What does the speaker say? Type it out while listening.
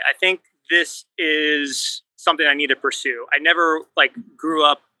I think this is something I need to pursue. I never grew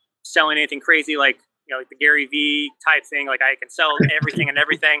up selling anything crazy like the Gary V type thing. Like I can sell everything and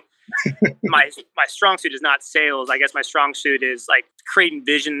everything. My strong suit is not sales. I guess my strong suit is like creating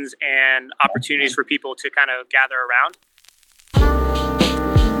visions and opportunities for people to kind of gather around.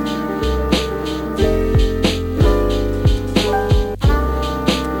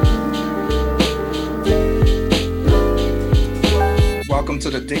 Welcome to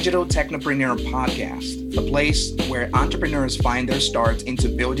the Digital Technopreneur Podcast, a place where entrepreneurs find their start into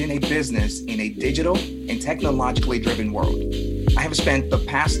building a business in a digital and technologically driven world. I have spent the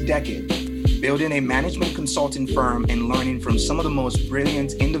past decade building a management consulting firm and learning from some of the most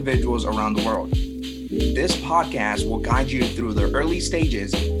brilliant individuals around the world. This podcast will guide you through the early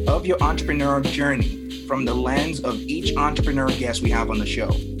stages of your entrepreneurial journey from the lens of each entrepreneur guest we have on the show.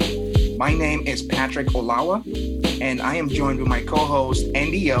 My name is Patrick Olawa, and I am joined with my co-host,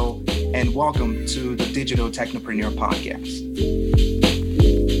 Andy O, and welcome to the Digital Technopreneur Podcast.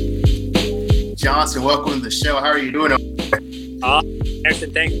 Johnson, welcome to the show. How are you doing?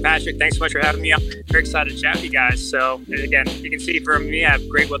 Excellent. Thanks, Patrick. Thanks so much for having me. I'm very excited to chat with you guys. So, again, you can see from me, I have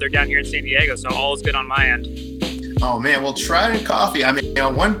great weather down here in San Diego, so all is good on my end. Oh, man. Well, Trident Coffee. I mean,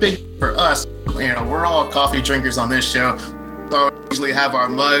 one big for us, we're all coffee drinkers on this show. So we usually have our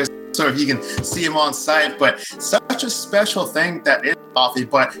mugs, so if you can see them on site, but such a special thing that is coffee.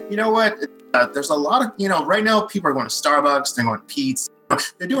 But you know what? There's a lot of, right now people are going to Starbucks, they're going to Pete's.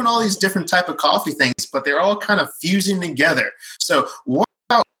 They're doing all these different type of coffee things, but they're all kind of fusing together. So what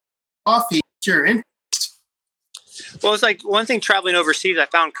about coffee you're in? Well, it's like one thing traveling overseas, I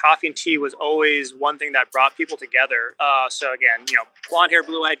found coffee and tea was always one thing that brought people together. So again, blonde hair,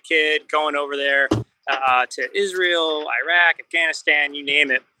 blue eyed kid going over there to Israel, Iraq, Afghanistan, you name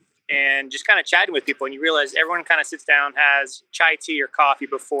it. And just kind of chatting with people, and you realize everyone kind of sits down, has chai tea or coffee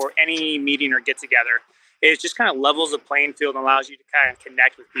before any meeting or get together. It just kind of levels the playing field and allows you to kind of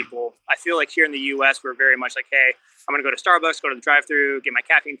connect with people. I feel like here in the U.S., we're very much like, hey, I'm going to go to Starbucks, go to the drive-thru, get my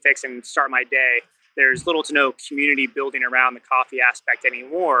caffeine fix, and start my day. There's little to no community building around the coffee aspect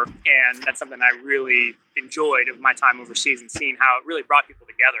anymore, and that's something I really enjoyed of my time overseas and seeing how it really brought people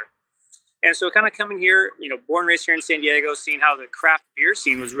together. And so kind of coming here, born and raised here in San Diego, seeing how the craft beer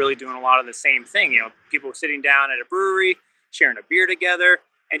scene was really doing a lot of the same thing. People sitting down at a brewery, sharing a beer together,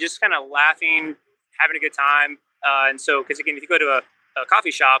 and just kind of laughing, having a good time. And so, because again, if you go to a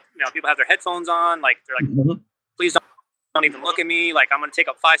coffee shop, people have their headphones on, like they're like, please don't even look at me. Like I'm going to take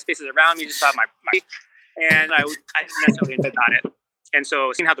up 5 spaces around me, just have my and I didn't necessarily enjoy it. And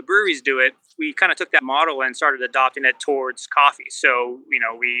so seeing how the breweries do it, we kind of took that model and started adopting it towards coffee. So,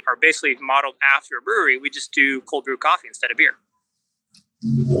 we are basically modeled after a brewery. We just do cold brew coffee instead of beer.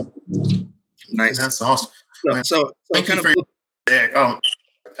 Nice. That's awesome. So thank you for No.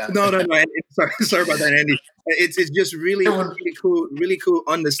 Sorry about that, Andy. It's just really cool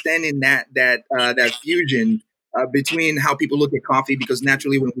understanding that fusion between how people look at coffee, because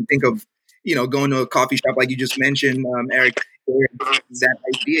naturally when we think of going to a coffee shop like you just mentioned, Eric, that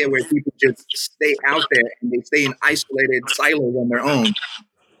idea where people just stay out there and they stay in isolated silos on their own,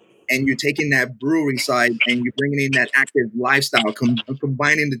 and you're taking that brewery side and you're bringing in that active lifestyle,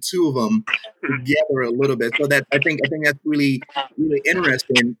 combining the two of them together a little bit. So that I think that's really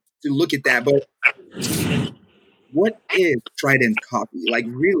interesting to look at that. But what is Trident Coffee? Like,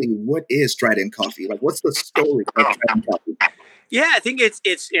 really, what is Trident Coffee? Like, what's the story of Trident Coffee? Yeah, I think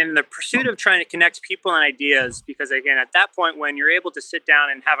it's in the pursuit of trying to connect people and ideas, because again, at that point when you're able to sit down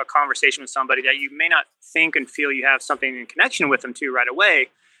and have a conversation with somebody that you may not think and feel you have something in connection with them to right away,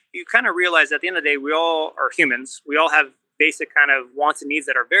 you kind of realize at the end of the day, we all are humans. We all have basic kind of wants and needs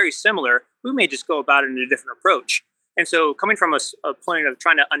that are very similar. We may just go about it in a different approach. And so coming from a point of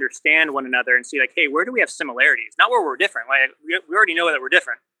trying to understand one another and see like, hey, where do we have similarities? Not where we're different. Like we already know that we're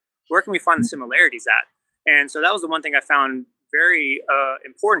different. Where can we find the similarities at? And so that was the one thing I found very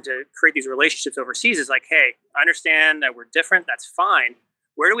important to create these relationships overseas is like, hey, I understand that we're different. That's fine.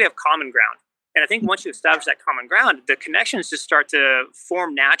 Where do we have common ground? And I think once you establish that common ground, the connections just start to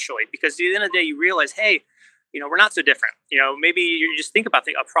form naturally, because at the end of the day, you realize, hey, we're not so different. Maybe you just think about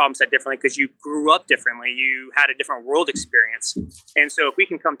a problem set differently because you grew up differently. You had a different world experience. And so if we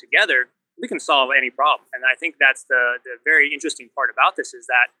can come together, we can solve any problem. And I think that's the very interesting part about this is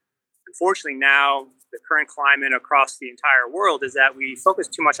that unfortunately now the current climate across the entire world is that we focus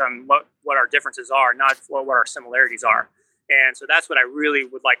too much on what our differences are, not what our similarities are. And so that's what I really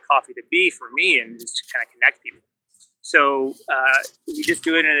would like coffee to be for me, and just to kind of connect people. So we just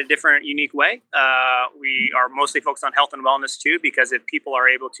do it in a different, unique way. We are mostly focused on health and wellness too, because if people are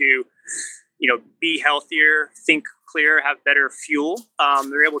able to, be healthier, think clear, have better fuel,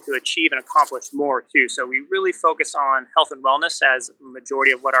 they're able to achieve and accomplish more too. So we really focus on health and wellness as a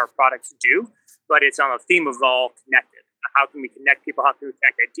majority of what our products do, but it's on a theme of all connected. How can we connect people? How can we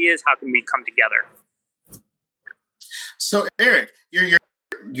connect ideas? How can we come together? So Eric,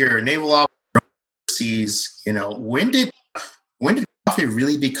 you're a naval officer overseas. When did coffee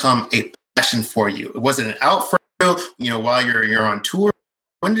really become a passion for you? Was it an out for you? While you're on tour?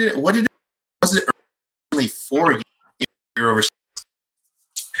 Was it really for you? You're overseas.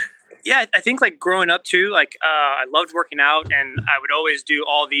 Yeah, I think growing up too, I loved working out, and I would always do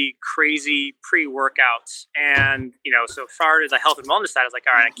all the crazy pre-workouts. And, so far as the health and wellness side, I was like,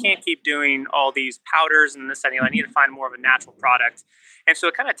 all right, I can't keep doing all these powders and this, and I need to find more of a natural product. And so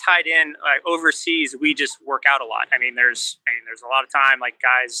it kind of tied in, overseas, we just work out a lot. There's a lot of time,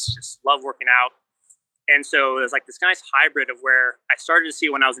 guys just love working out. And so there's this nice hybrid of where I started to see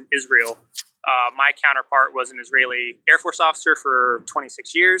when I was in Israel. My counterpart was an Israeli Air Force officer for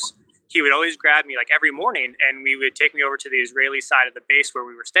 26 years. He would always grab me every morning, and we would take me over to the Israeli side of the base where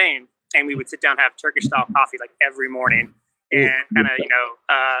we were staying, and we would sit down and have Turkish style coffee every morning, and kind of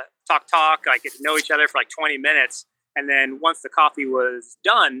talk, get to know each other for 20 minutes. And then once the coffee was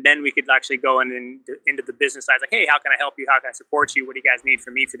done, then we could actually go into the business side. Hey, how can I help you? How can I support you? What do you guys need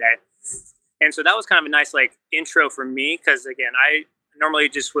from me today? And so that was kind of a nice intro for me, because again, I normally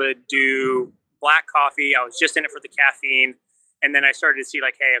just would do black coffee. I was just in it for the caffeine. And then I started to see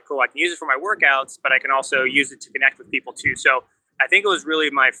hey, cool, I can use it for my workouts, but I can also use it to connect with people too. So I think it was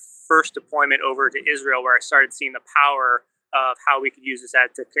really my first deployment over to Israel where I started seeing the power of how we could use this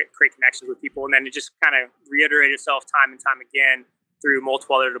to create connections with people. And then it just kind of reiterated itself time and time again through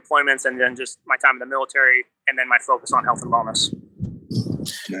multiple other deployments, and then just my time in the military, and then my focus on health and wellness.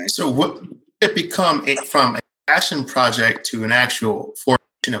 Nice. So what did it become from a passion project to an actual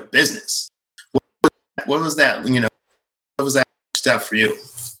formation of business? What was that? What was that step for you?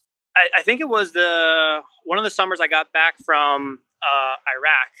 I think it was one of the summers I got back from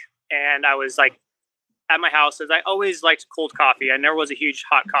Iraq, and I was at my house, as I always liked cold coffee. I never was a huge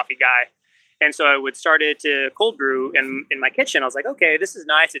hot coffee guy. And so I would start it to cold brew in my kitchen. I was like, okay, this is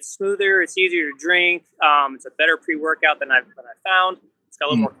nice. It's smoother. It's easier to drink. It's a better pre-workout than I found. It's got a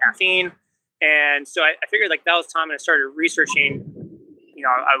little more caffeine. And so I figured that was time, and I started researching.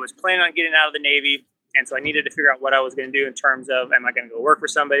 I was planning on getting out of the Navy. And so I needed to figure out what I was going to do in terms of, am I going to go work for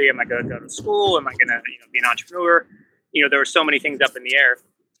somebody? Am I going to go to school? Am I going to be an entrepreneur? There were so many things up in the air.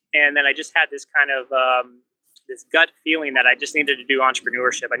 And then I just had this kind of this gut feeling that I just needed to do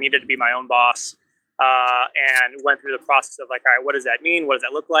entrepreneurship. I needed to be my own boss, and went through the process of all right, what does that mean? What does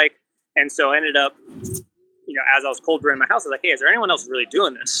that look like? And so I ended up, as I was cold brewing my house, I was like, hey, is there anyone else really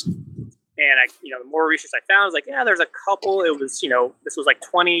doing this? And the more research I found, I was like, yeah, there's a couple. It was, this was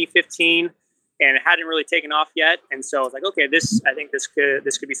 2015, and it hadn't really taken off yet. And so I was like, okay, I think this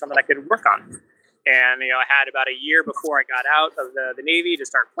could be something I could work on. And, I had about a year before I got out of the Navy to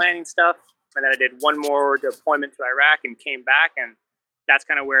start planning stuff. And then I did one more deployment to Iraq and came back. And that's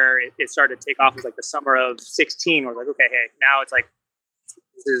kind of where it started to take off. It was the summer of 16. Where I was like, okay, hey, now it's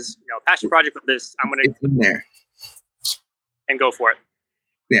this is, a passion project with this. I'm going to in there and go for it.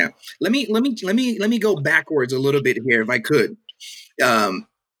 Yeah. Let me go backwards a little bit here, if I could.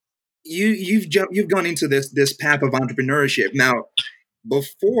 You've gone into this path of entrepreneurship. Now,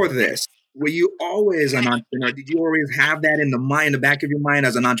 before this, were you always an entrepreneur? Did you always have that in the back of your mind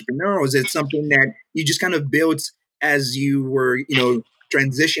as an entrepreneur, or was it something that you just kind of built as you were,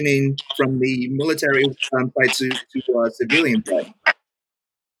 transitioning from the military side to civilian side?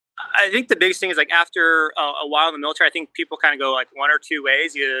 I think the biggest thing is after a while in the military, I think people kind of go one or two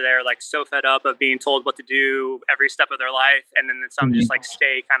ways. Either they're so fed up of being told what to do every step of their life, and then some just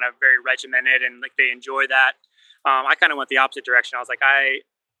stay kind of very regimented and they enjoy that. I kind of went the opposite direction. I was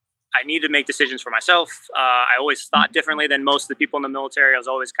I need to make decisions for myself. I always thought differently than most of the people in the military. I was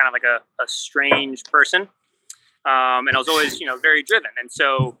always kind of a strange person, and I was always very driven. And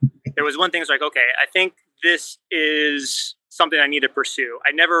so there was one thing. It's okay, I think this is something I need to pursue.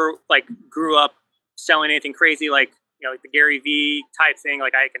 I never grew up selling anything crazy like the Gary Vee type thing. I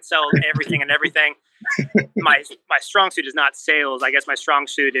can sell everything and everything. My strong suit is not sales. I guess my strong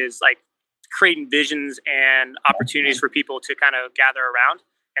suit is creating visions and opportunities for people to kind of gather around.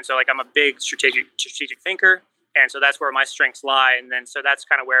 And so I'm a big strategic thinker. And so that's where my strengths lie. And then, so that's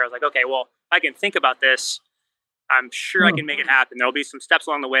kind of where I was okay, well, I can think about this. I'm sure I can make it happen. There'll be some steps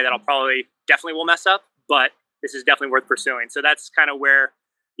along the way that I'll definitely will mess up, but this is definitely worth pursuing. So that's kind of where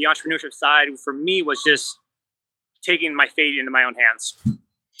the entrepreneurship side for me was just taking my fate into my own hands.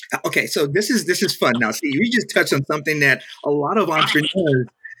 Okay, so this is fun. Now, see, you just touched on something that a lot of entrepreneurs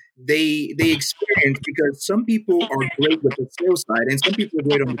they experience, because some people are great with the sales side and some people are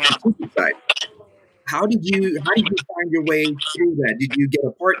great on the strategic side. How did you find your way through that? Did you get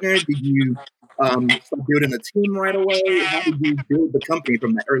a partner? Did you start building a team right away? How did you build the company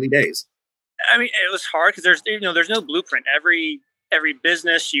from the early days? I mean, it was hard because there's no blueprint. Every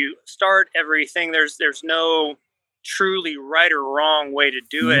business you start, everything, there's no truly right or wrong way to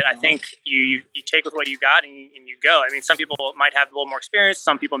do it. I think you take with what you got and you go. I mean, some people might have a little more experience.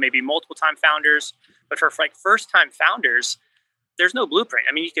 Some people may be multiple time founders, but for like first time founders, there's no blueprint.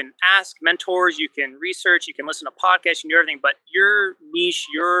 I mean, you can ask mentors, you can research, you can listen to podcasts, you can do everything, but your niche,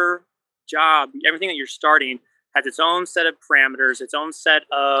 your job, everything that you're starting has its own set of parameters, its own set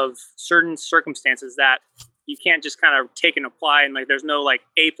of certain circumstances that you can't just kind of take and apply. And like, there's no like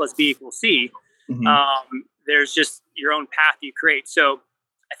A plus B equals C. There's just your own path you create. So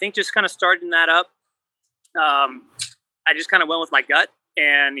I think just kind of starting that up, I just kind of went with my gut,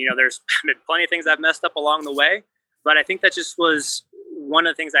 and, there's been plenty of things I've messed up along the way, but I think that just was one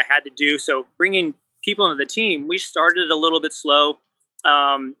of the things I had to do. So bringing people into the team, we started a little bit slow.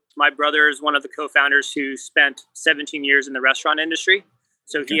 My brother is one of the co-founders who spent 17 years in the restaurant industry.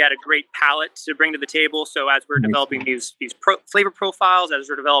 So he had a great palate to bring to the table. So as we're developing these flavor profiles, as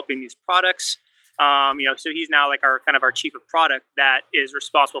we're developing these products, so he's now like our chief of product that is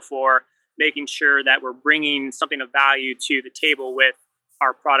responsible for making sure that we're bringing something of value to the table with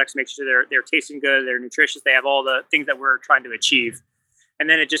our products, make sure they're tasting good, they're nutritious, they have all the things that we're trying to achieve. And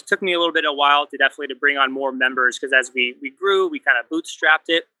then it just took me a while to bring on more members, because as we grew, we kind of bootstrapped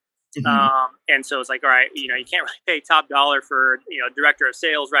it. And so it's like, all right, you can't really pay top dollar for, director of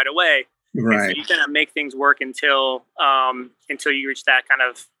sales right away. Right. And so you kind of make things work until you reach that kind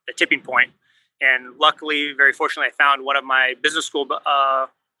of the tipping point. And luckily, very fortunately, I found one of my business school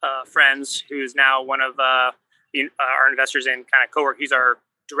friends who's now one of our investors in kind of cowork. He's our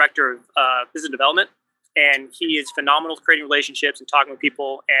director of business development, and he is phenomenal at creating relationships and talking with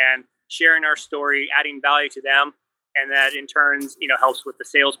people and sharing our story, adding value to them. And that in turn, helps with the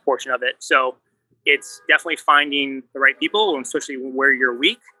sales portion of it. So it's definitely finding the right people, especially where you're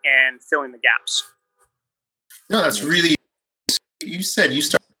weak, and filling the gaps. No, that's really, you said you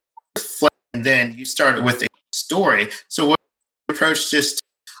started with Flip, and then you started with a story. So what approach just,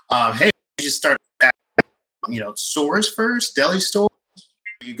 hey, you just start at, stores first, deli store,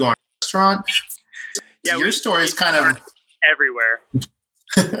 you go on a restaurant. Yeah, your story is kind of everywhere.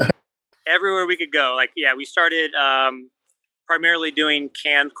 Everywhere we could go. We started primarily doing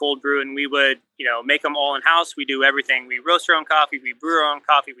canned cold brew, and we would, make them all in house. We do everything. We roast our own coffee, we brew our own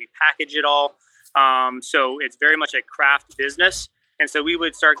coffee, we package it all. So it's very much a craft business. And so we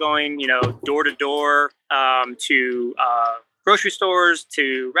would start going, door to door, to grocery stores,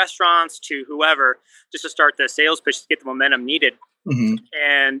 to restaurants, to whoever, just to start the sales pitch to get the momentum needed.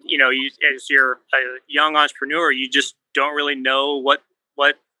 And, as you're a young entrepreneur, you just don't really know what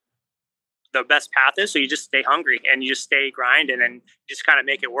the best path is. So you just stay hungry and you just stay grinding and just kind of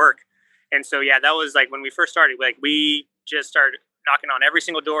make it work. And so, that was like when we first started, we just started knocking on every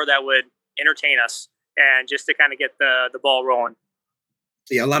single door that would entertain us, and just to kind of get the ball rolling.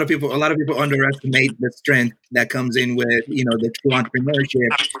 Yeah, a lot of people underestimate the strength that comes in with, the true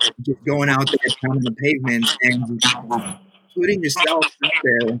entrepreneurship, just going out there, pounding the pavement and just putting yourself out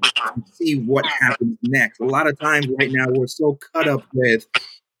there and see what happens next. A lot of times right now, we're so caught up with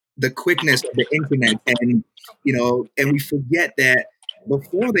the quickness of the internet, and and we forget that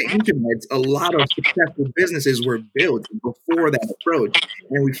before the internet, a lot of successful businesses were built before that approach,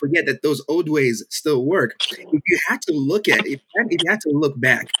 and we forget that those old ways still work. If you had to look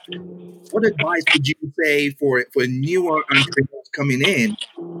back, what advice would you say for newer entrepreneurs coming in,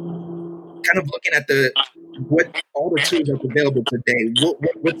 kind of looking at what all the tools that's available today?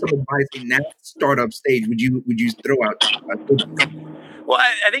 What's some advice in that startup stage would you throw out? Well,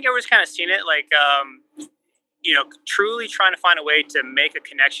 I think everyone's kind of seen it, truly trying to find a way to make a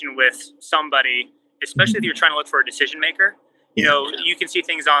connection with somebody, especially if you're trying to look for a decision maker. You can see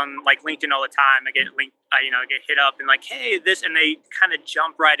things on like LinkedIn all the time. I get hit up and like, hey, this, and they kind of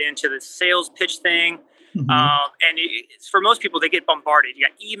jump right into the sales pitch thing. And for most people, they get bombarded. You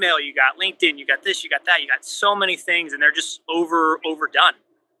got email, you got LinkedIn, you got this, you got that, you got so many things, and they're just overdone.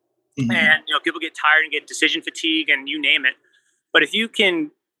 And people get tired and get decision fatigue, and you name it. But if you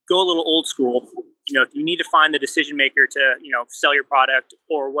can go a little old school, if you need to find the decision maker to, sell your product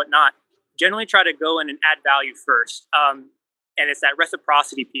or whatnot, generally try to go in and add value first. And it's that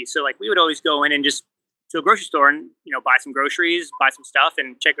reciprocity piece. So we would always go in and just to a grocery store and, buy some groceries, buy some stuff,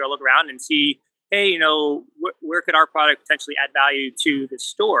 and look around and see, hey, where could our product potentially add value to the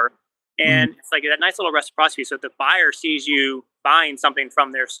store? And it's like that nice little reciprocity. So if the buyer sees you buying something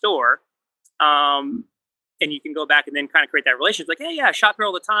from their store. And you can go back and then kind of create that relationship. Like, hey, yeah, I shop here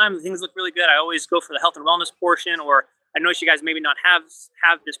all the time. Things look really good. I always go for the health and wellness portion. Or I notice you guys maybe not have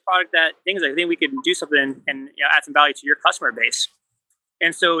this product that things. I think we could do something and add some value to your customer base.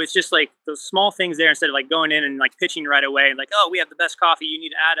 And so it's just like those small things there instead of like going in and like pitching right away and like, oh, we have the best coffee. You need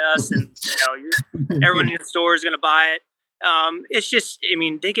to add us. And, everyone in the store is going to buy it. It's just, I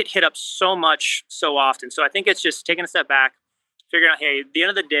mean, they get hit up so much so often. So I think it's just taking a step back, figuring out, hey, at the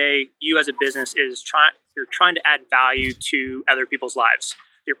end of the day, you as a business you're trying to add value to other people's lives.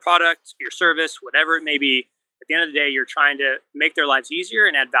 Your product, your service, whatever it may be, at the end of the day, you're trying to make their lives easier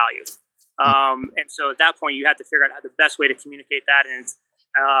and add value. And so at that point, you have to figure out how the best way to communicate that. And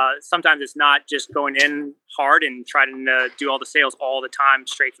sometimes it's not just going in hard and trying to do all the sales all the time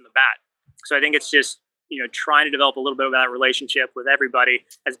straight from the bat. So I think it's just, trying to develop a little bit of that relationship with everybody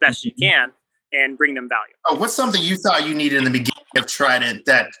as best as you can and bring them value. Oh, what's something you thought you needed in the beginning of Trident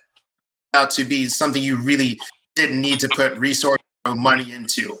that out to be something you really didn't need to put resources or money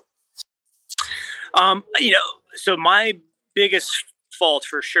into? So my biggest fault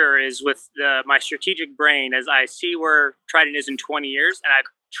for sure is with my strategic brain as I see where Trident is in 20 years and I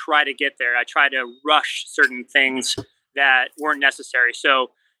try to get there. I try to rush certain things that weren't necessary.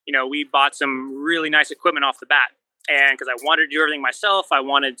 So, we bought some really nice equipment off the bat. And because I wanted to do everything myself, I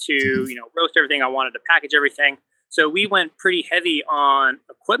wanted to, roast everything. I wanted to package everything. So we went pretty heavy on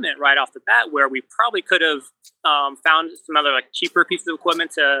equipment right off the bat where we probably could have found some other like cheaper pieces of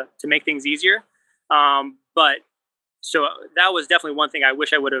equipment to make things easier. But so that was definitely one thing I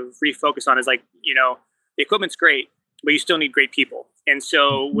wish I would have refocused on is like, the equipment's great, but you still need great people. And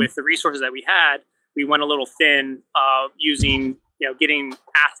so with the resources that we had, we went a little thin using, getting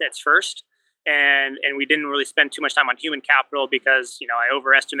assets first. And we didn't really spend too much time on human capital because, I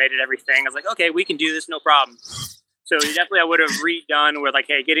overestimated everything. I was like, okay, we can do this, no problem. So definitely I would have redone with like,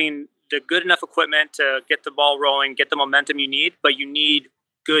 hey, getting the good enough equipment to get the ball rolling, get the momentum you need, but you need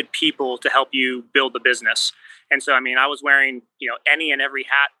good people to help you build the business. And so, I was wearing, any and every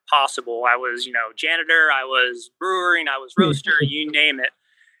hat possible. I was, janitor, I was brewing, I was roaster, you name it.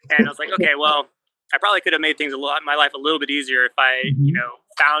 And I was like, okay, well, I probably could have made my life a little bit easier if I,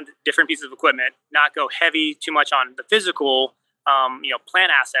 found different pieces of equipment, not go heavy too much on the physical,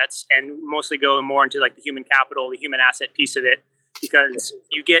 plant assets and mostly go more into like the human capital, the human asset piece of it, because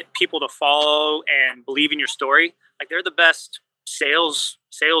you get people to follow and believe in your story. Like they're the best sales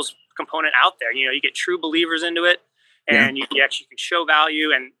component out there. You get true believers into it and you actually can show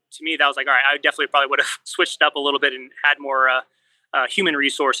value. And to me, that was like, all right, I definitely probably would have switched up a little bit and had more human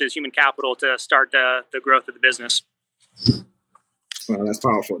resources, human capital to start the growth of the business. Well, that's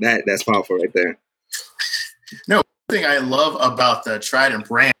powerful. That's powerful right there. No, one thing I love about the Trident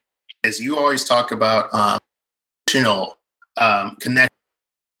brand is you always talk about connect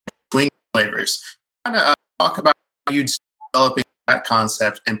between flavors. Kind of talk about how you developing that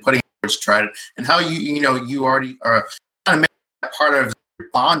concept and putting it towards Trident and how you already are kind of making that part of your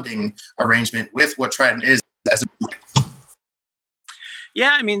bonding arrangement with what Trident is as a brand.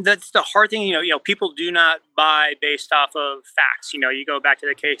 Yeah, that's the hard thing. People do not buy based off of facts. You go back to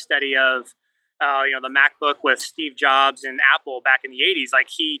the case study of, the MacBook with Steve Jobs and Apple back in the 80s. Like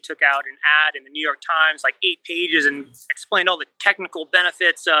he took out an ad in the New York Times, like 8 pages and explained all the technical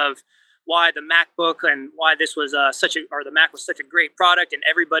benefits of why the MacBook and why this was the Mac was such a great product and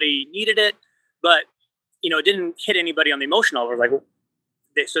everybody needed it. But, it didn't hit anybody on the emotional level.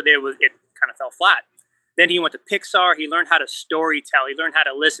 It kind of fell flat. Then he went to Pixar. He learned how to story tell. He learned how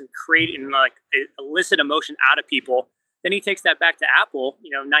to listen, create, and elicit emotion out of people. Then he takes that back to Apple,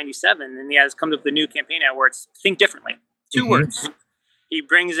 97, and he has come up with a new campaign where it's think differently. 2 words. He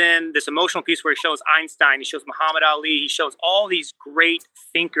brings in this emotional piece where he shows Einstein, he shows Muhammad Ali, he shows all these great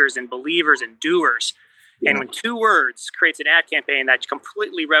thinkers and believers and doers. Yeah. And when 2 words creates an ad campaign that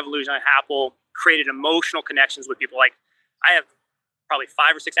completely revolutionized Apple, created emotional connections with people. Like I have probably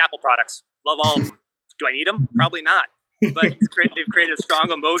 5 or 6 Apple products. Love all of them. Do I need them? Probably not. But they've created a strong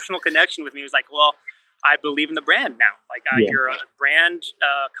emotional connection with me. It was like, well, I believe in the brand now. Like you're a brand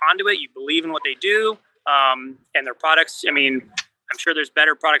conduit. You believe in what they do and their products. I'm sure there's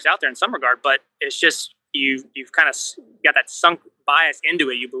better products out there in some regard, but it's just you've kind of got that sunk bias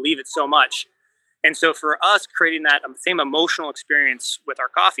into it. You believe it so much. And so for us, creating that same emotional experience with our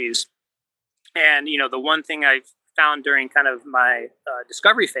coffees, and the one thing I've found during kind of my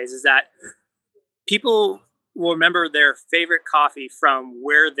discovery phase is that people will remember their favorite coffee from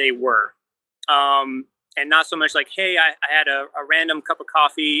where they were. And not so much like, hey, I had a random cup of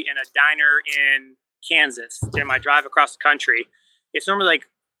coffee in a diner in Kansas in my drive across the country. It's normally like,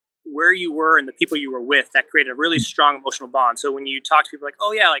 where you were and the people you were with that created a really strong emotional bond. So when you talk to people like,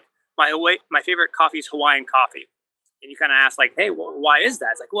 oh yeah, like my favorite coffee is Hawaiian coffee. And you kind of ask like, hey, well, why is that?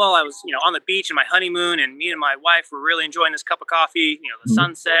 It's like, well, I was, on the beach in my honeymoon and me and my wife were really enjoying this cup of coffee, the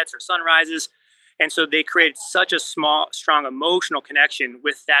sunsets or sunrises. And so they created such a strong emotional connection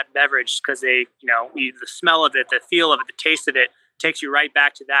with that beverage because they, the smell of it, the feel of it, the taste of it takes you right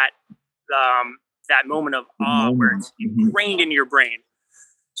back to that moment of awe where it's ingrained in your brain.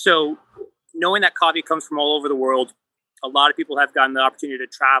 So knowing that coffee comes from all over the world, a lot of people have gotten the opportunity to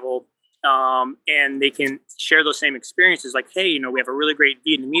travel and they can share those same experiences. Like, hey, we have a really great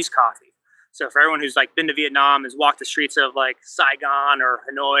Vietnamese coffee. So for everyone who's like been to Vietnam, has walked the streets of like Saigon or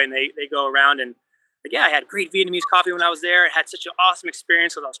Hanoi, and they go around and like, yeah, I had great Vietnamese coffee when I was there. I had such an awesome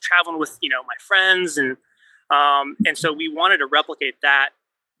experience when I was traveling with, my friends. And so we wanted to replicate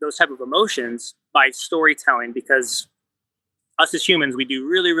those type of emotions by storytelling, because us as humans, we do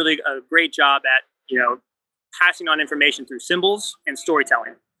really, really a great job at, passing on information through symbols and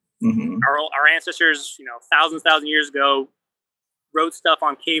storytelling. Mm-hmm. Our ancestors, thousands of years ago, wrote stuff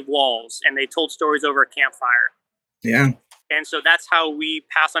on cave walls and they told stories over a campfire. Yeah. And so that's how we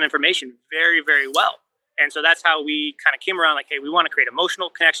pass on information very, very well. And so that's how we kind of came around like, hey, we want to create emotional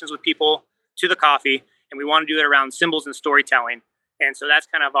connections with people to the coffee, and we want to do it around symbols and storytelling. And so that's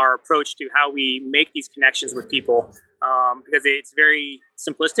kind of our approach to how we make these connections with people, because it's very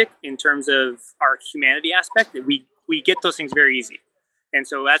simplistic in terms of our humanity aspect. We get those things very easy. And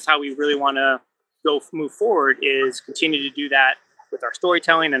so that's how we really want to move forward, is continue to do that with our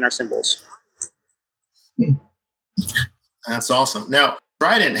storytelling and our symbols. That's awesome. Now,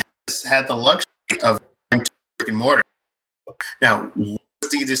 Trident has had the luxury of going to brick and mortar. Now,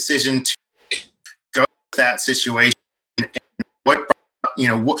 what's the decision to go with that situation?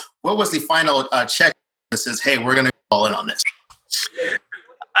 And what was the final check that says, hey, we're going to go all in on this?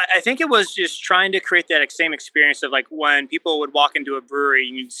 I think it was just trying to create that same experience of like when people would walk into a brewery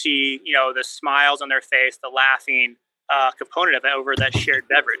and you'd see, the smiles on their face, the laughing component of it over that shared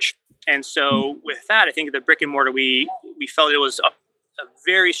beverage. And so with that, I think the brick and mortar, we felt it was a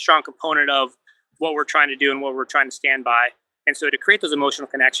very strong component of what we're trying to do and what we're trying to stand by. And so to create those emotional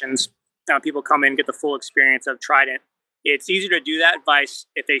connections, people come in, get the full experience of Trident. It's easier to do that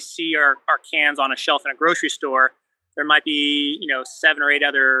if they see our cans on a shelf in a grocery store. There might be, 7 or 8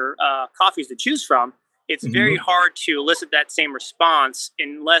 other coffees to choose from. It's very hard to elicit that same response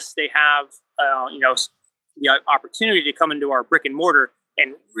unless they have, the opportunity to come into our brick and mortar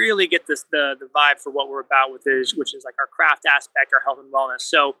and really get the vibe for what we're about which is like our craft aspect, our health and wellness.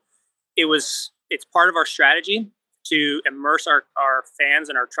 So it's part of our strategy to immerse our fans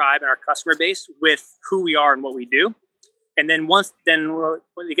and our tribe and our customer base with who we are and what we do. And then when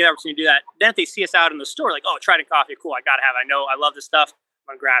they get the opportunity to do that, then if they see us out in the store, like, oh, Trident coffee, cool, I gotta have it. I love this stuff,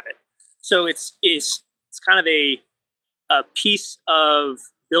 I'm gonna grab it. So it's kind of a piece of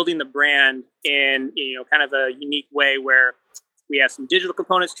building the brand in kind of a unique way where we have some digital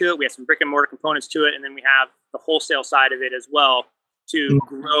components to it, we have some brick and mortar components to it, and then we have the wholesale side of it as well to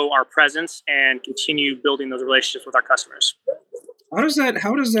grow our presence and continue building those relationships with our customers. How does that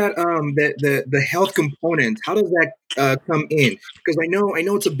the health component, how does that come in? Because I know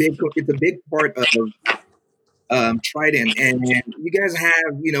it's a big part of Trident, and you guys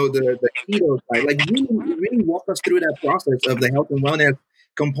have the keto side. Like really walk us through that process of the health and wellness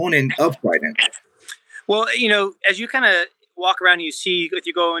component of Trident. Well, as you kind of walk around, you see, if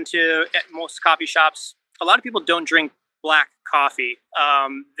you go into most coffee shops, a lot of people don't drink black coffee.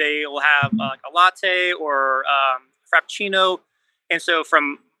 They will have like a latte or frappuccino. And so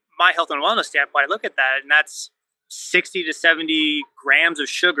from my health and wellness standpoint, I look at that, and that's 60 to 70 grams of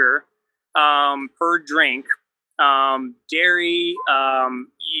sugar per drink, dairy,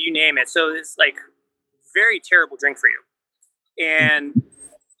 you name it. So it's like very terrible drink for you. And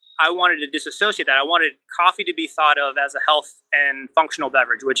I wanted to disassociate that. I wanted coffee to be thought of as a health and functional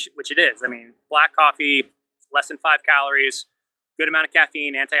beverage, which it is. I mean, black coffee, less than 5 calories, good amount of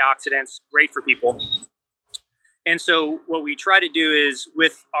caffeine, antioxidants, great for people. And so what we try to do is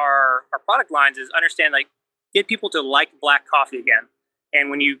with our product lines is understand, like, get people to like black coffee again.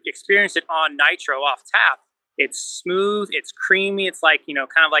 And when you experience it on nitro off tap, it's smooth, it's creamy. It's like,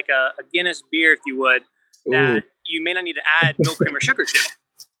 kind of like a Guinness beer, if you would, that you may not need to add milk, cream, or sugar to.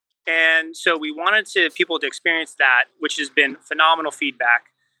 And so we wanted people to experience that, which has been phenomenal feedback.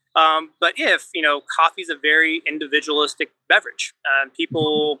 But if, coffee is a very individualistic beverage,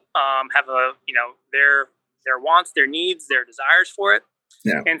 people have their wants, their needs, their desires for it.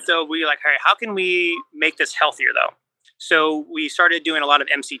 Yeah. And so we like, all right, how can we make this healthier though? So we started doing a lot of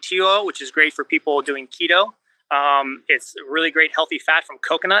MCT oil, which is great for people doing keto. It's a really great healthy fat from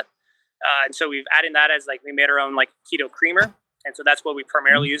coconut. And so we've added that as like, we made our own like keto creamer. And so that's what we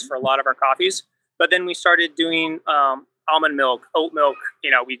primarily use for a lot of our coffees. But then we started doing almond milk, oat milk.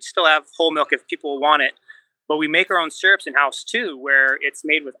 We still have whole milk if people want it. But we make our own syrups in-house too, where it's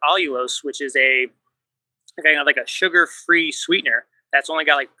made with allulose, which is a sugar-free sweetener that's only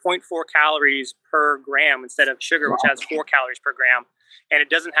got like 0.4 calories per gram instead of sugar, which has 4 calories per gram. And it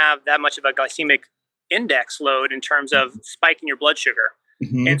doesn't have that much of a glycemic index load in terms of spiking your blood sugar.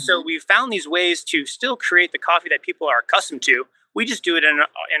 Mm-hmm. And so we've found these ways to still create the coffee that people are accustomed to. We just do it in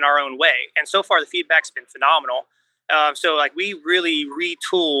our own way. And so far, the feedback's been phenomenal. So like we really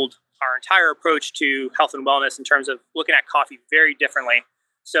retooled our entire approach to health and wellness in terms of looking at coffee very differently.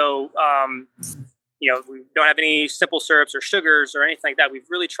 So, we don't have any simple syrups or sugars or anything like that. We've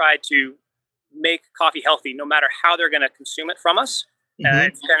really tried to make coffee healthy no matter how they're going to consume it from us. Mm-hmm.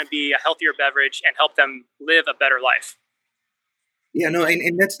 It's going to be a healthier beverage and help them live a better life. Yeah, no,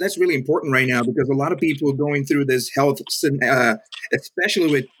 and that's really important right now because a lot of people going through this health,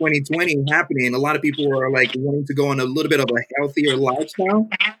 especially with 2020 happening, a lot of people are like wanting to go on a little bit of a healthier lifestyle.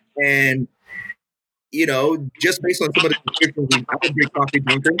 And, just based on some of the descriptions, I'm a big coffee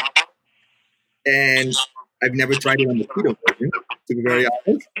drinker. And I've never tried it on the keto version, to be very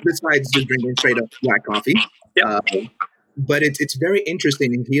honest, besides just drinking straight up black coffee. Yep. But it's very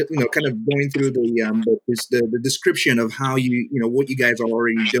interesting, and kind of going through the description of how what you guys are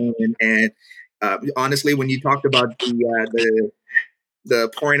already doing, and honestly, when you talked about the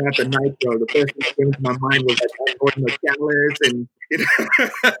pouring out the nitro, the first thing that came to my mind was like pouring the chalice and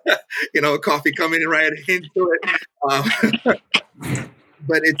coffee coming right into it.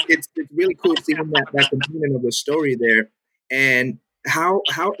 But it's really cool seeing that component of the story there, and how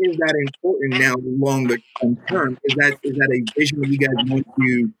is that important now longer term? Is that a vision that you guys want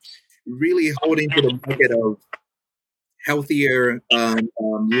to really hold into the bucket of healthier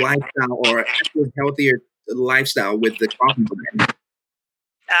lifestyle or active, healthier lifestyle with the coffee brand?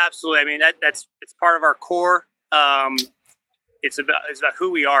 Absolutely. I mean, it's part of our core. It's about who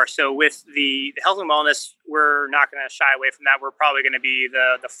we are. So with the health and wellness, we're not going to shy away from that. We're probably going to be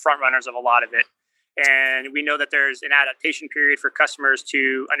the front runners of a lot of it. And we know that there's an adaptation period for customers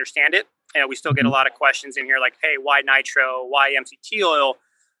to understand it. And we still get a lot of questions in here like, hey, why nitro? Why MCT oil?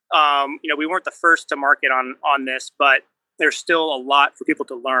 We weren't the first to market on this, but there's still a lot for people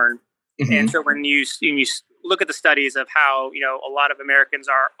to learn. Mm-hmm. And so when you look at the studies of how, a lot of Americans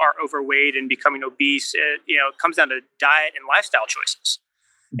are overweight and becoming obese, it comes down to diet and lifestyle choices.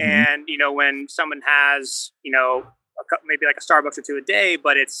 Mm-hmm. And, when someone has, maybe like a Starbucks or two a day,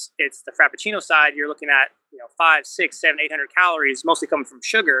 but it's the Frappuccino side, you're looking at, 5, 6, 7, 800 calories, mostly coming from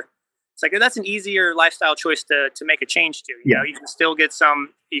sugar. It's like, that's an easier lifestyle choice to make a change to. You can still get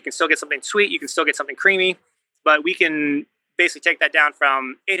something sweet, you can still get something creamy, but we can basically take that down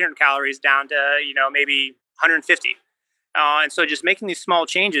from 800 calories down to, maybe 150. And so just making these small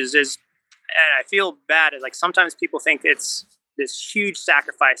changes and I feel bad, like sometimes people think it's this huge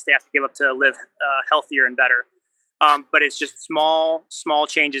sacrifice they have to give up to live healthier and better. But it's just small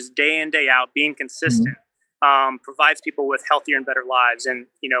changes day in, day out, being consistent, provides people with healthier and better lives. And,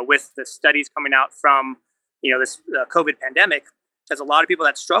 with the studies coming out from, this COVID pandemic, there's a lot of people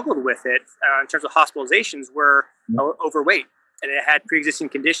that struggled with it in terms of hospitalizations were overweight and it had pre-existing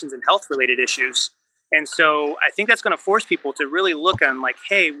conditions and health-related issues. And so I think that's going to force people to really look on like,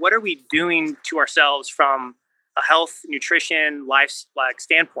 hey, what are we doing to ourselves from a health, nutrition, life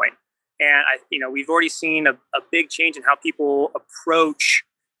standpoint? And we've already seen a big change in how people approach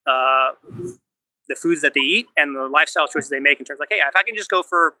the foods that they eat and the lifestyle choices they make in terms of like, hey, if I can just go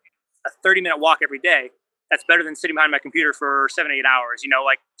for a 30-minute walk every day, that's better than sitting behind my computer for 7-8 hours,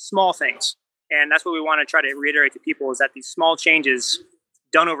 like small things. And that's what we want to try to reiterate to people is that these small changes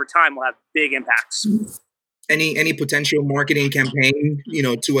done over time will have big impacts. Any potential marketing campaign,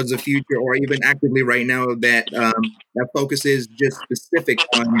 towards the future or even actively right now that focuses just specific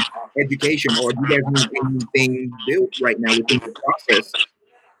on education, or do you guys need anything built right now within the process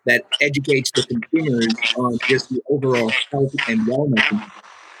that educates the consumers on just the overall health and wellness?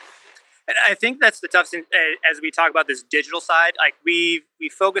 And I think that's the toughest thing as we talk about this digital side. Like we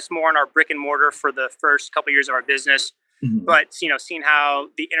focus more on our brick and mortar for the first couple of years of our business. Mm-hmm. But, seeing how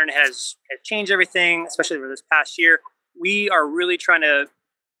the internet has changed everything, especially over this past year, we are really trying to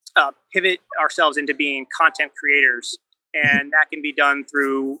pivot ourselves into being content creators. And that can be done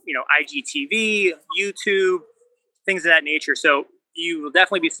through, IGTV, YouTube, things of that nature. So you will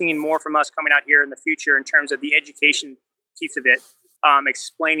definitely be seeing more from us coming out here in the future in terms of the education piece of it,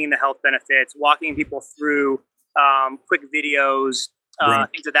 explaining the health benefits, walking people through quick videos,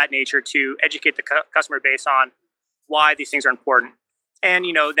 things of that nature to educate the customer base on why these things are important. And,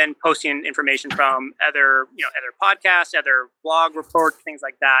 then posting information from other podcasts, other blog reports, things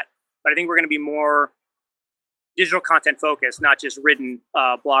like that. But I think we're going to be more digital content focused, not just written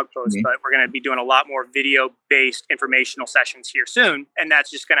blog posts, but we're going to be doing a lot more video-based informational sessions here soon. And that's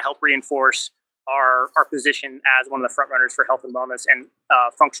just going to help reinforce our position as one of the front runners for health and wellness and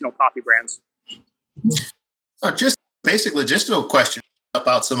functional coffee brands. Just basically, just a question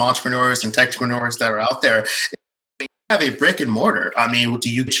about some entrepreneurs and techpreneurs that are out there. You have a brick and mortar. I mean, do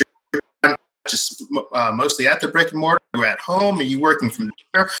you just mostly at the brick and mortar? Are you at home? Are you working from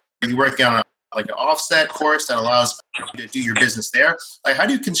there? Are you working on an offset course that allows you to do your business there? Like, how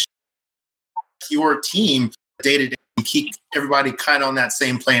do you construct your team day to day and keep everybody kind of on that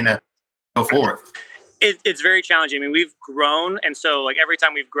same plane to go forward? It's very challenging. I mean, we've grown. And so every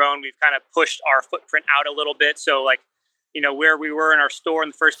time we've grown, we've kind of pushed our footprint out a little bit. So where we were in our store in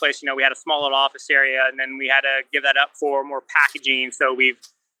the first place, we had a small little office area, and then we had to give that up for more packaging. So we've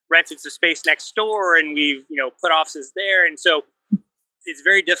rented some space next door, and we've, put offices there. And so it's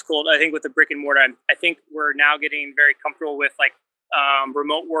very difficult, I think, with the brick and mortar. I think we're now getting very comfortable with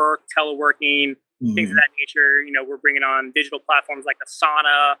remote work, teleworking, things of that nature. We're bringing on digital platforms like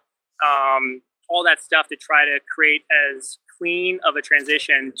Asana, all that stuff to try to create as clean of a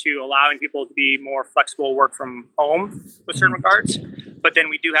transition to allowing people to be more flexible, work from home with certain regards. But then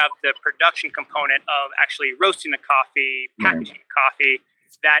we do have the production component of actually roasting the coffee, packaging the coffee.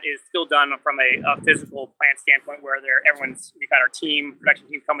 That is still done from a physical plant standpoint, where we've got our production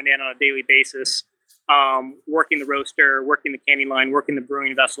team coming in on a daily basis, working the roaster, working the canning line, working the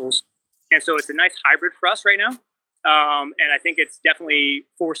brewing vessels. And so it's a nice hybrid for us right now. And I think it's definitely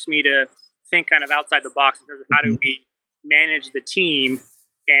forced me to think kind of outside the box in terms of how do we manage the team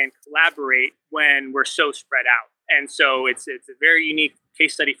and collaborate when we're so spread out. And so it's a very unique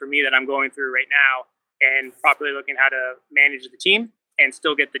case study for me that I'm going through right now, and properly looking how to manage the team and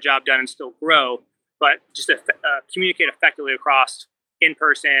still get the job done and still grow, but just communicate effectively across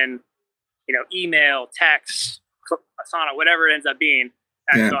in-person, email, text, Asana, whatever it ends up being.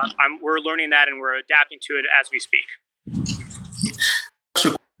 And so we're learning that, and we're adapting to it as we speak.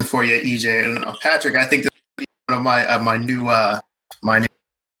 For you, EJ and Patrick, I think this is one of my new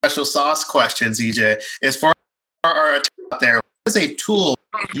special sauce questions. EJ, as far as our out there, what is a tool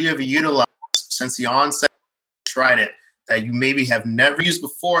you have utilized since the onset, tried it, that you maybe have never used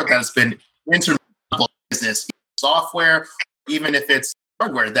before, that has been integral business software, even if it's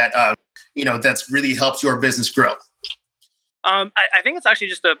hardware that that's really helped your business grow? I think it's actually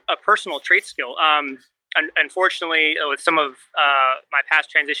just a personal trait skill. Unfortunately, with some of my past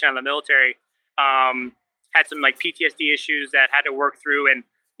transition out of the military, had some PTSD issues that had to work through, and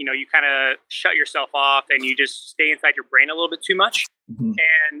you kind of shut yourself off and you just stay inside your brain a little bit too much.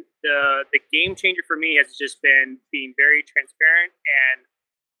 And the game changer for me has just been being very transparent and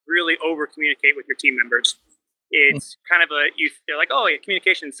really over communicate with your team members. It's kind of they're like, oh yeah,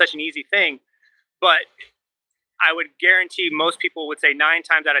 communication is such an easy thing, but I would guarantee most people would say 9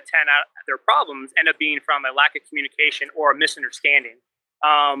 times out of 10 their problems end up being from a lack of communication or a misunderstanding.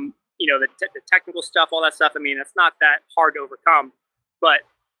 The technical stuff, all that stuff, I mean, it's not that hard to overcome, but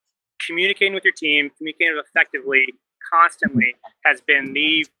communicating with your team, communicating effectively, constantly has been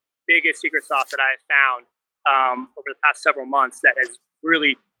the biggest secret sauce that I've found over the past several months that has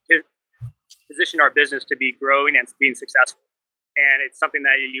really positioned our business to be growing and being successful. And it's something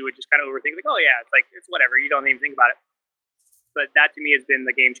that you would just kind of overthink, oh yeah, it's whatever. You don't even think about it. But that to me has been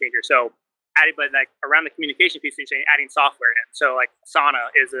the game changer. So around the communication piece, adding software in. So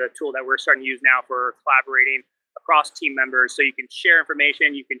Asana is a tool that we're starting to use now for collaborating across team members. So you can share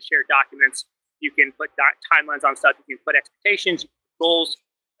information, you can share documents, you can put timelines on stuff, you can put expectations, goals.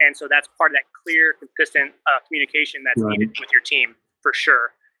 And so that's part of that clear, consistent communication that's needed with your team for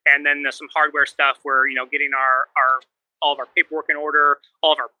sure. And then there's some hardware stuff where, getting all of our paperwork in order,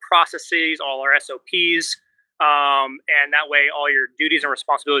 all of our processes, all our SOPs. And that way all your duties and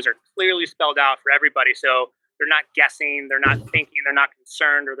responsibilities are clearly spelled out for everybody. So they're not guessing, they're not thinking, they're not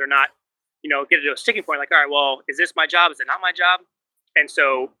concerned, or they're not, get to a sticking point. All right, well, is this my job? Is it not my job? And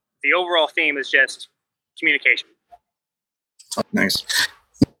so the overall theme is just communication. Nice.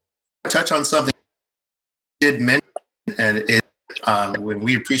 Touch on something you did mention, and when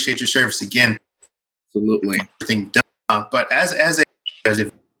we appreciate your service again. Absolutely. Everything done. But as a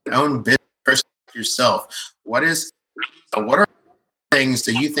own business person yourself, what are things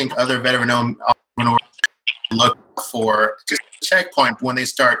that you think other veteran-owned entrepreneurs look for, just a checkpoint when they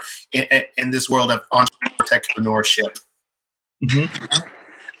start in this world of entrepreneurship?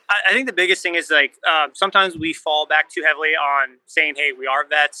 I think the biggest thing is like sometimes we fall back too heavily on saying, hey, we are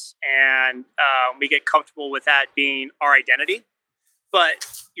vets, and we get comfortable with that being our identity. But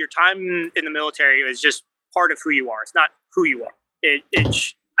your time in the military is just part of who you are. It's not who you are.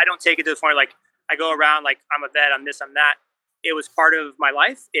 I don't take it to the point like I go around like I'm a vet, I'm this, I'm that. It was part of my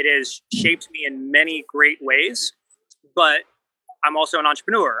life. It has shaped me in many great ways. But I'm also an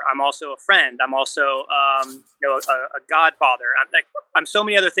entrepreneur. I'm also a friend. I'm also, a godfather. I'm so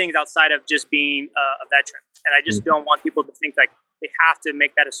many other things outside of just being a veteran. And I just don't want people to think like they have to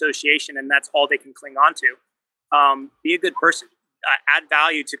make that association and that's all they can cling on to. Be a good person. Add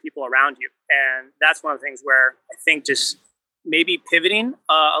value to people around you. And that's one of the things where I think just maybe pivoting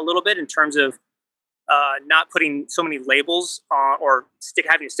a little bit in terms of not putting so many labels on or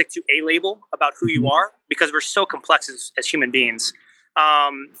having to stick to a label about who you are, because we're so complex as human beings.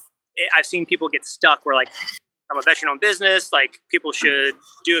 I've seen people get stuck where like, I'm a veteran-owned business, like people should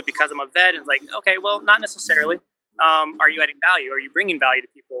do it because I'm a vet. And it's like, okay, well, not necessarily. Are you adding value? Are you bringing value to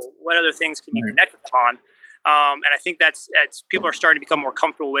people? What other things can you connect with them on? And I think that's people are starting to become more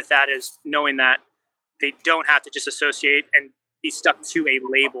comfortable with that, is knowing that they don't have to just associate and be stuck to a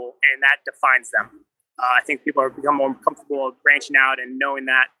label and that defines them. I think people are become more comfortable branching out and knowing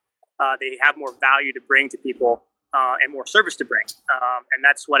that they have more value to bring to people and more service to bring. And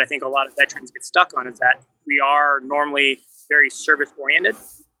that's what I think a lot of veterans get stuck on, is that we are normally very service oriented.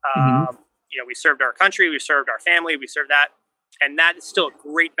 We served our country, we served our family, we served that. And that is still a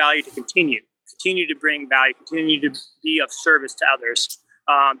great value to continue to bring value, continue to be of service to others.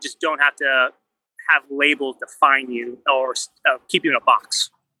 Just don't have to have labels define you or keep you in a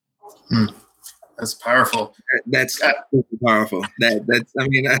box. That's powerful. That's powerful. That's. I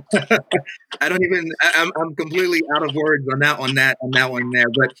mean, I don't even. I'm completely out of words on that one there.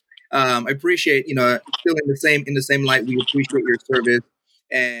 But I appreciate, still in the same light. We appreciate your service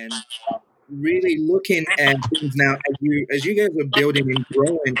and really looking at things now as you guys are building and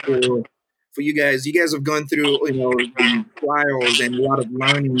growing for you guys. You guys have gone through the trials and a lot of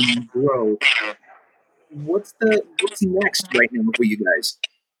learning and growth. What's next right now for you guys?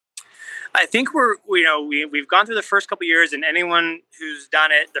 I think we've gone through the first couple of years, and anyone who's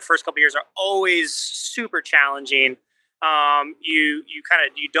done it, the first couple of years are always super challenging. You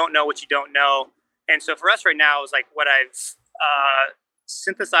don't know what you don't know. And so for us right now is like what I've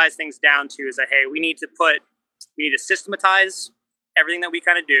synthesized things down to is that, hey, we need to systematize everything that we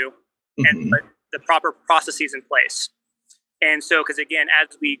kind of do and put the proper processes in place. And so, because again,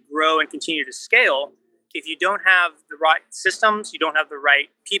 as we grow and continue to scale, if you don't have the right systems, you don't have the right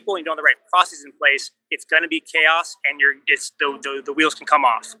people, you don't have the right processes in place, it's going to be chaos, and the wheels can come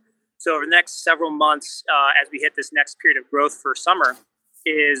off. So over the next several months, as we hit this next period of growth for summer,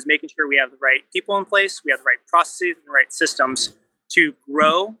 is making sure we have the right people in place, we have the right processes and the right systems to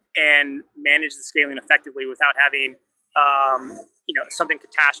grow and manage the scaling effectively without having something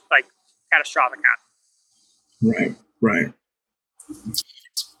catastrophic happen. Right.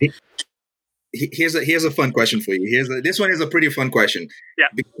 Here's a fun question for you. This one is a pretty fun question. Yeah.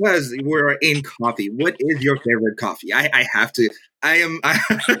 Because we're in coffee, what is your favorite coffee? I have to.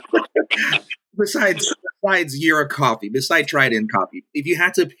 Besides your coffee, besides Trident coffee, if you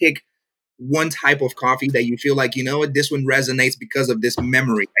had to pick one type of coffee that you feel like, this one resonates because of this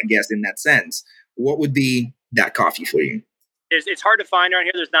memory, I guess, in that sense, what would be that coffee for you? It's hard to find around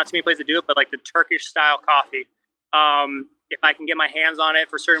here. There's not too many places to do it, but like the Turkish style coffee. If I can get my hands on it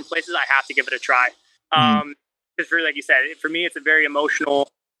for certain places, I have to give it a try. Because really, like you said, for me, it's a very emotional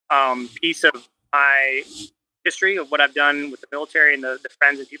piece of my history of what I've done with the military and the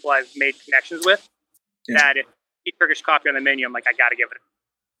friends and people I've made connections with. Yeah. That if you eat Turkish coffee on the menu, I'm like, I got to give it.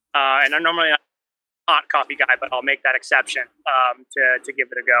 And I'm normally not a hot coffee guy, but I'll make that exception to give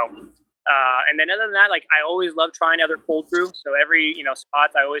it a go. And then other than that, like I always love trying other cold brew. So every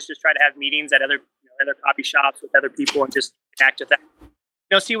spots, I always just try to have meetings at other coffee shops with other people and just connect with them.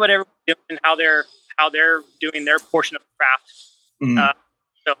 See what everyone's doing and how they're doing their portion of the craft.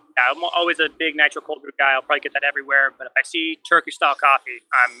 So yeah, I'm always a big nitro cold brew guy. I'll probably get that everywhere. But if I see Turkish style coffee,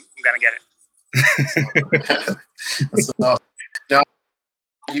 I'm gonna get it. That's awesome. Now,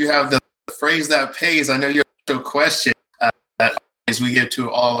 you have the phrase that pays. I know you have a question that as we get to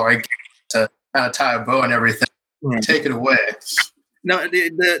all right to kind of tie a bow and everything. Take it away. No,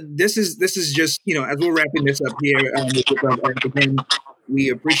 this is just, as we're wrapping this up here, again, we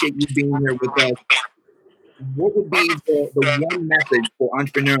appreciate you being here with us. What would be the one message for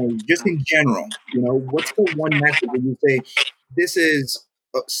entrepreneurs, just in general? What's the one message that you say this is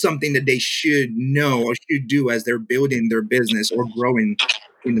something that they should know or should do as they're building their business or growing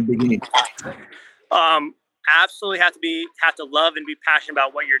in the beginning? absolutely have to love and be passionate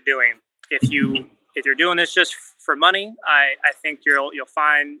about what you're doing. If you're doing this just for money, I think you'll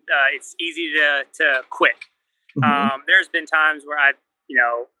find it's easy to quit. Mm-hmm. There's been times where I've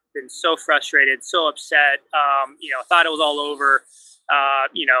been so frustrated, so upset, thought it was all over,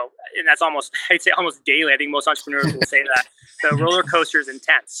 and that's I'd say almost daily. I think most entrepreneurs will say that. The roller coaster is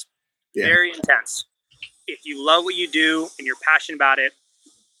intense, very intense. If you love what you do and you're passionate about it,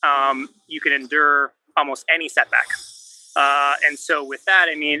 you can endure almost any setback. And so with that,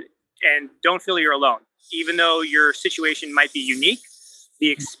 and don't feel you're alone. Even though your situation might be unique,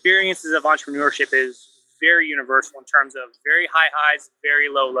 the experiences of entrepreneurship is very universal in terms of very high highs, very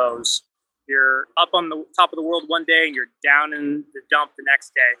low lows. You're up on the top of the world one day and you're down in the dump the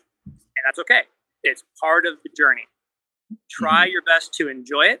next day. And that's okay. It's part of the journey. Try your best to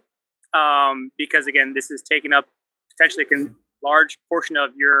enjoy it. Because again, this is taking up potentially a large portion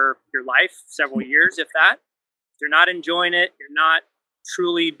of your life, several years, if that. If you're not enjoying it, you're not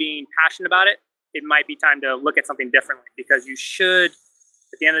truly being passionate about it, it might be time to look at something differently, because you should,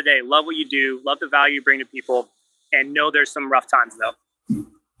 at the end of the day, love what you do, love the value you bring to people, and know there's some rough times though.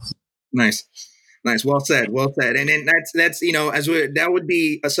 Nice. Well said. And then that's that would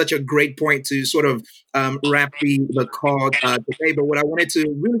be such a great point to sort of wrap the call today. But what I wanted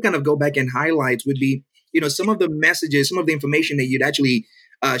to really kind of go back and highlight would be, some of the messages, some of the information that you'd actually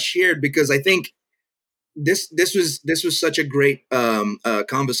shared, because I think this was such a great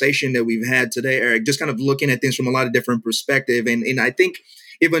conversation that we've had today, Eric, just kind of looking at things from a lot of different perspective. And I think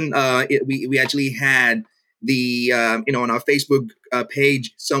even we actually had the on our Facebook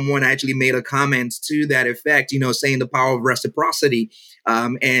page, someone actually made a comment to that effect, saying the power of reciprocity,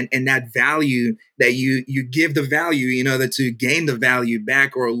 and that value that you give the value in order to gain the value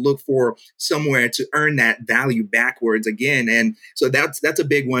back, or look for somewhere to earn that value backwards again. And so that's a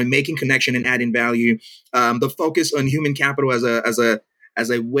big one, making connection and adding value. The focus on human capital as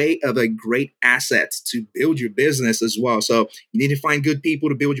a way of a great asset to build your business as well. So you need to find good people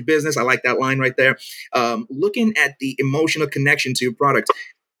to build your business. I like that line right there. Looking at the emotional connection to your product.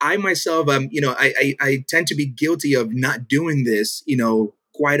 I myself, I tend to be guilty of not doing this,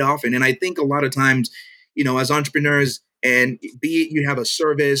 quite often. And I think a lot of times, as entrepreneurs, and be it you have a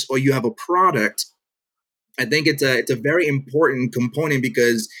service or you have a product, I think it's a very important component,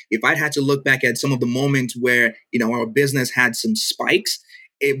 because if I had to look back at some of the moments where, our business had some spikes,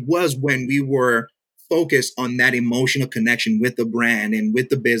 it was when we were focused on that emotional connection with the brand and with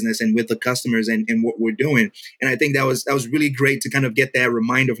the business and with the customers and what we're doing. And I think that was really great to kind of get that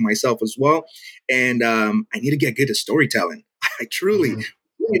reminder for myself as well. And I need to get good at storytelling. I truly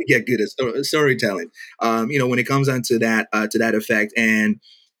need to get good at storytelling, when it comes down to that effect, and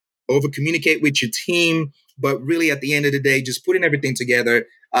over communicate with your team. But really, at the end of the day, just putting everything together.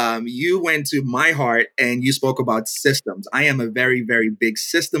 You went to my heart and you spoke about systems. I am a very, very big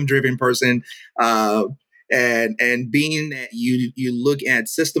system-driven person. And being that you look at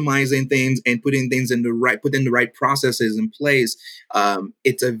systemizing things and putting the right processes in place,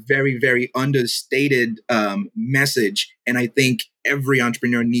 it's a very, very understated message. And I think every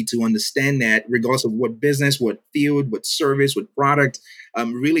entrepreneur needs to understand that, regardless of what business, what field, what service, what product.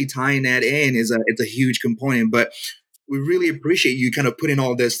 Really tying that in it's a huge component. But we really appreciate you kind of putting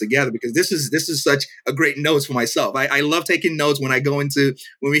all this together, because this is such a great notes for myself. I love taking notes when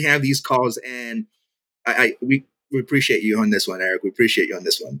we have these calls, and we appreciate you on this one, Eric. We appreciate you on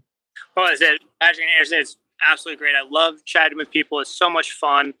this one. Well, as I said, Patrick and Anderson, it's absolutely great. I love chatting with people. It's so much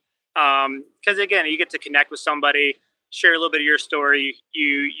fun. Because again, you get to connect with somebody, share a little bit of your story.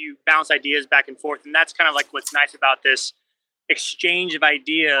 You bounce ideas back and forth. And that's kind of like what's nice about this exchange of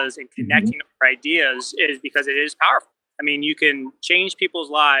ideas and connecting over ideas, is because it is powerful. You can change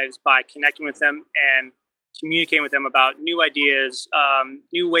people's lives by connecting with them and communicating with them about new ideas,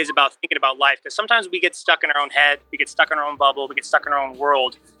 new ways about thinking about life. Because sometimes we get stuck in our own head, we get stuck in our own bubble, we get stuck in our own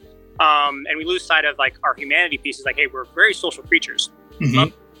world, and we lose sight of like our humanity pieces. Like, hey, we're very social creatures.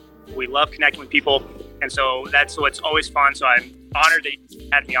 We love connecting with people, and so that's what's always fun. So I'm honored that you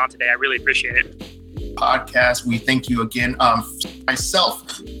had me on today. I really appreciate it. Podcast. We thank you again.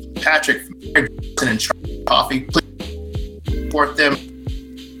 Myself, Patrick, and Coffee. Please support them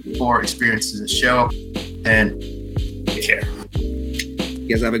for experiences of the show, and take care. You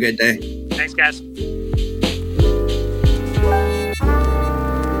guys have a good day. Thanks, guys.